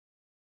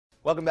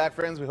Welcome back,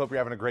 friends. We hope you're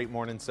having a great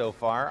morning so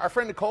far. Our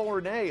friend Nicole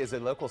Rene is a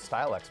local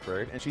style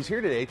expert, and she's here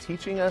today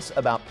teaching us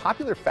about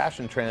popular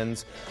fashion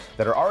trends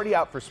that are already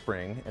out for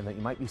spring and that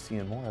you might be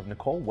seeing more of.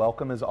 Nicole,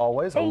 welcome as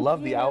always. I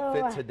love the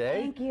outfit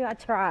today. Thank you. I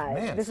tried.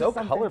 Man, this so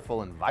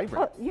colorful and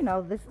vibrant. Well, you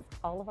know, this is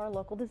all of our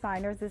local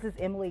designers. This is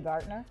Emily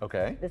Gartner.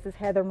 Okay. This is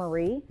Heather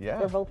Marie. Yeah.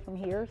 They're both from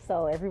here,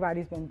 so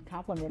everybody's been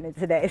complimented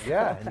today. So.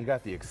 Yeah, and you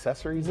got the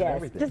accessories and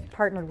everything. Just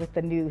partnered with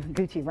the new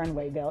Gucci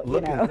runway belt.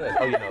 Looking you know. good.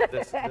 Oh, you know,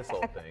 this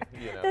whole thing.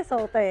 You know. This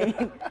whole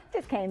thing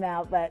just came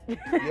out, but.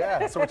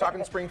 Yeah, so we're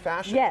talking spring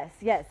fashion. Yes,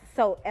 yes.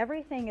 So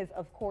everything is,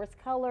 of course,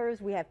 colors.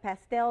 We have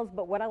pastels,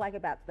 but what I like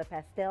about the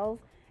pastels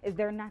is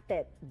they're not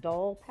that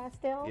dull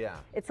pastel. Yeah.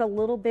 It's a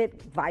little bit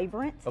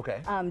vibrant.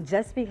 Okay.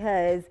 Just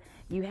because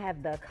you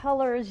have the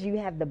colors, you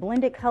have the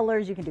blended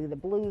colors, you can do the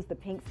blues, the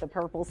pinks, the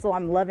purples. So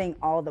I'm loving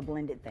all the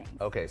blended things.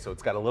 Okay, so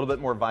it's got a little bit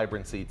more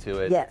vibrancy to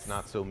it. Yes. It's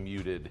not so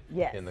muted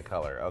Yes. in the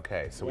color.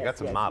 Okay, so we Yes, got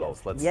some yes,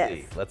 models.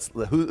 yes. Let's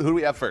see. Who do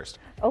we have first?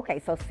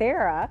 Okay, so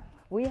Sarah,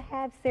 we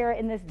have Sarah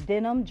in this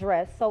denim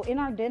dress. So in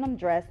our denim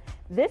dress,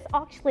 this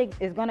actually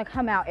is going to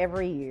come out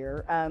every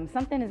year.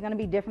 Something is going to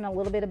be different a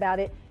little bit about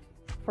it.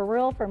 For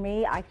real, for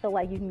me, I feel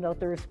like you can go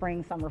through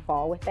spring, summer,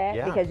 fall with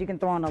that because you can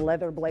throw on a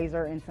leather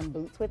blazer and some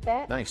boots with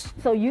that. Nice.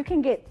 So you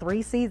can get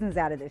 3 seasons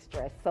out of this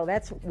dress. So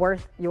that's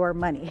worth your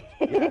money.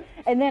 Yeah.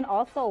 And then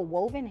also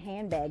woven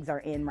handbags are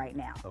in right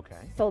now. Okay.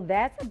 So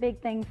that's a big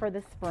thing for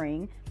the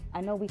spring.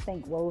 I know we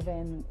think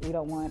woven, we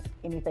don't want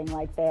anything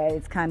like that.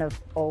 It's kind of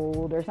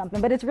old or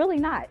something, but it's really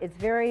not. It's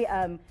very,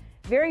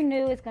 very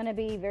new. It's going to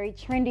be very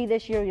trendy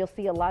this year. You'll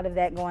see a lot of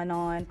that going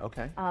on.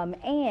 Okay.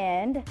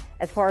 And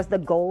as far as the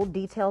gold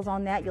details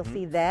on that, you'll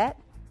see that.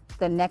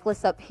 The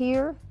necklace up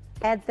here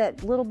adds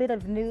that little bit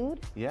of nude.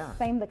 Yeah.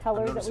 Same the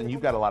colors. And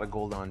you've got a lot of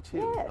gold on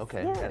too. Yes,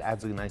 Okay. yes. It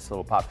adds a nice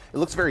little pop. It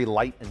looks very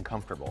light and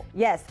comfortable.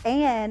 Yes,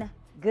 and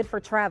good for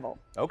travel.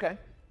 Okay.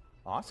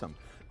 Awesome.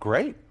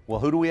 Great. Well,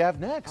 who do we have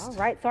next? All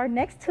right, so our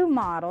next 2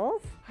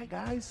 models, Hi,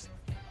 guys.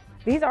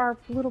 these are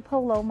little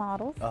polo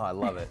models. Oh, I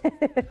love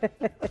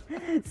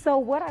it. So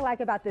what I like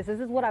about this is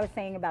what I was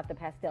saying about the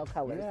pastel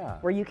colors, Yeah.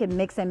 where you can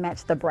mix and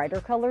match the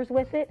brighter colors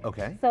with it.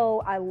 Okay.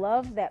 So I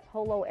love that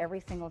polo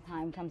every single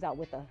time comes out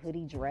with a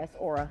hoodie dress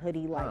or a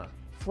hoodie like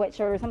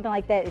sweatshirt or something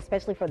like that,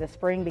 especially for the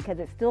spring because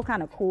it's still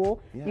kind of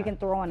cool. Yeah. You can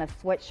throw on a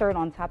sweatshirt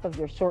on top of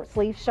your short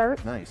sleeve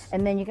shirt. Nice.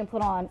 And then you can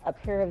put on a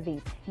pair of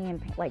these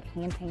hand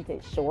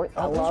painted shorts.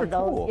 Oh, I those love are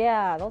those. cool.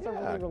 Yeah, those are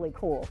Yeah. really, really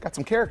cool. Got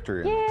some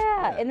character in it.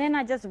 Yeah, and then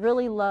I just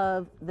really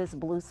love this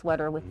blue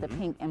sweater with the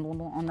pink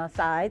emblem on the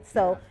side.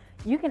 So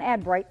you can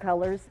add bright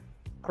colors.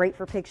 Great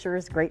for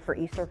pictures, great for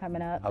Easter coming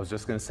up. I was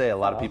just going to say, a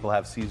lot of people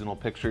have seasonal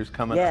pictures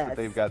coming up that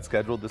they've got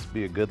scheduled. This would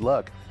be a good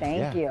look.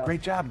 Thank you.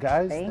 Great job,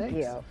 guys. Thank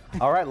you.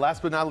 All right,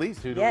 last but not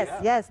least, who do we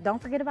have? Yes,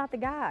 don't forget about the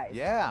guys.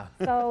 Yeah.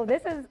 So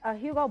this is a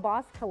Hugo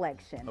Boss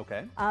collection.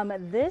 Okay.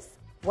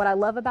 What I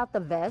love about the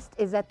vest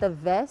is that the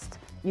vest,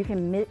 you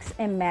can mix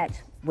and match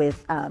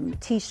with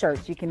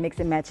t-shirts. You can mix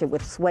and match it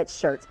with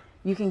sweatshirts.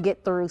 You can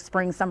get through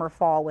spring, summer,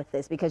 fall with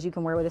this because you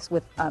can wear this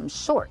with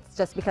shorts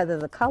just because of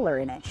the color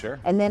in it. Sure.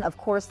 And then, of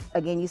course,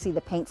 again, you see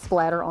the paint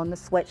splatter on the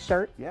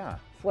sweatshirt. Yeah.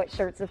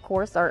 Sweatshirts, of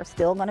course, are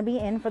still going to be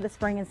in for the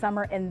spring and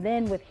summer. And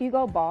then with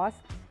Hugo Boss,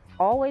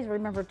 always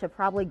remember to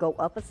probably go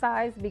up a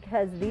size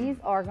because these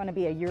are going to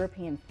be a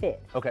European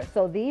fit. Okay.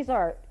 So these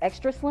are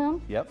extra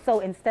slim. Yep.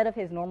 So instead of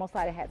his normal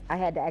size, I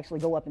had to actually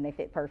go up and they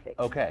fit perfect.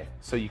 Okay,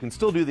 so you can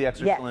still do the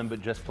extra Yes. slim,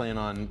 but just plan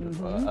on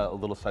a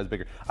little size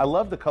bigger. I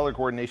love the color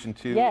coordination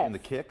too in the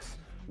kicks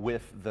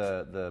with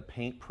the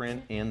paint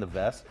print and the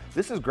vest.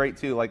 This is great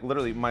too. Like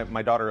literally,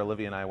 my daughter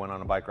Olivia and I went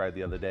on a bike ride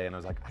the other day, and I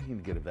was like, I need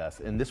to get a vest,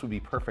 and this would be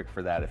perfect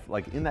for that. If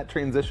like in that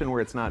transition where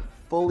it's not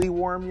fully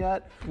warm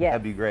yet,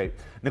 that'd be great.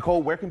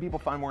 Nicole, where can people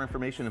find more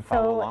information and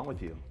follow along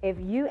with you? If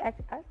you,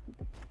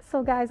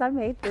 so guys, I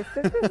made this.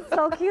 This is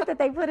so cute that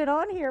they put it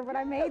on here, but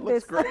I made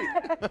this. Looks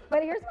great.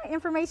 But here's my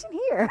information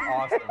here.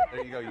 Awesome.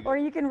 There you go. Or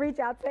you can reach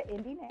out to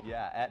Indy Now.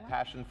 Yeah, at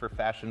Passion for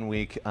Fashion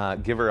Week.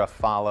 Give her a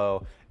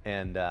follow.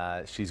 And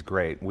she's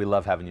great. We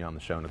love having you on the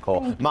show,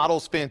 Nicole.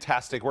 Models,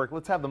 fantastic work.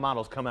 Let's have the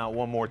models come out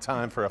one more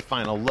time for a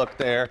final look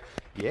there.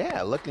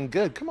 Yeah, looking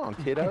good. Come on,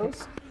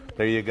 kiddos.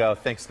 There you go.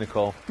 Thanks,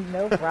 Nicole.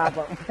 No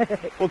problem.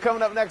 Well,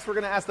 coming up next, we're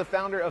going to ask the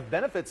founder of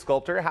Benefit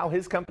Sculptor how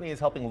his company is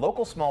helping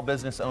local small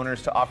business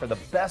owners to offer the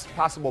best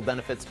possible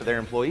benefits to their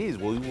employees.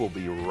 We will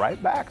be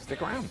right back.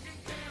 Stick around.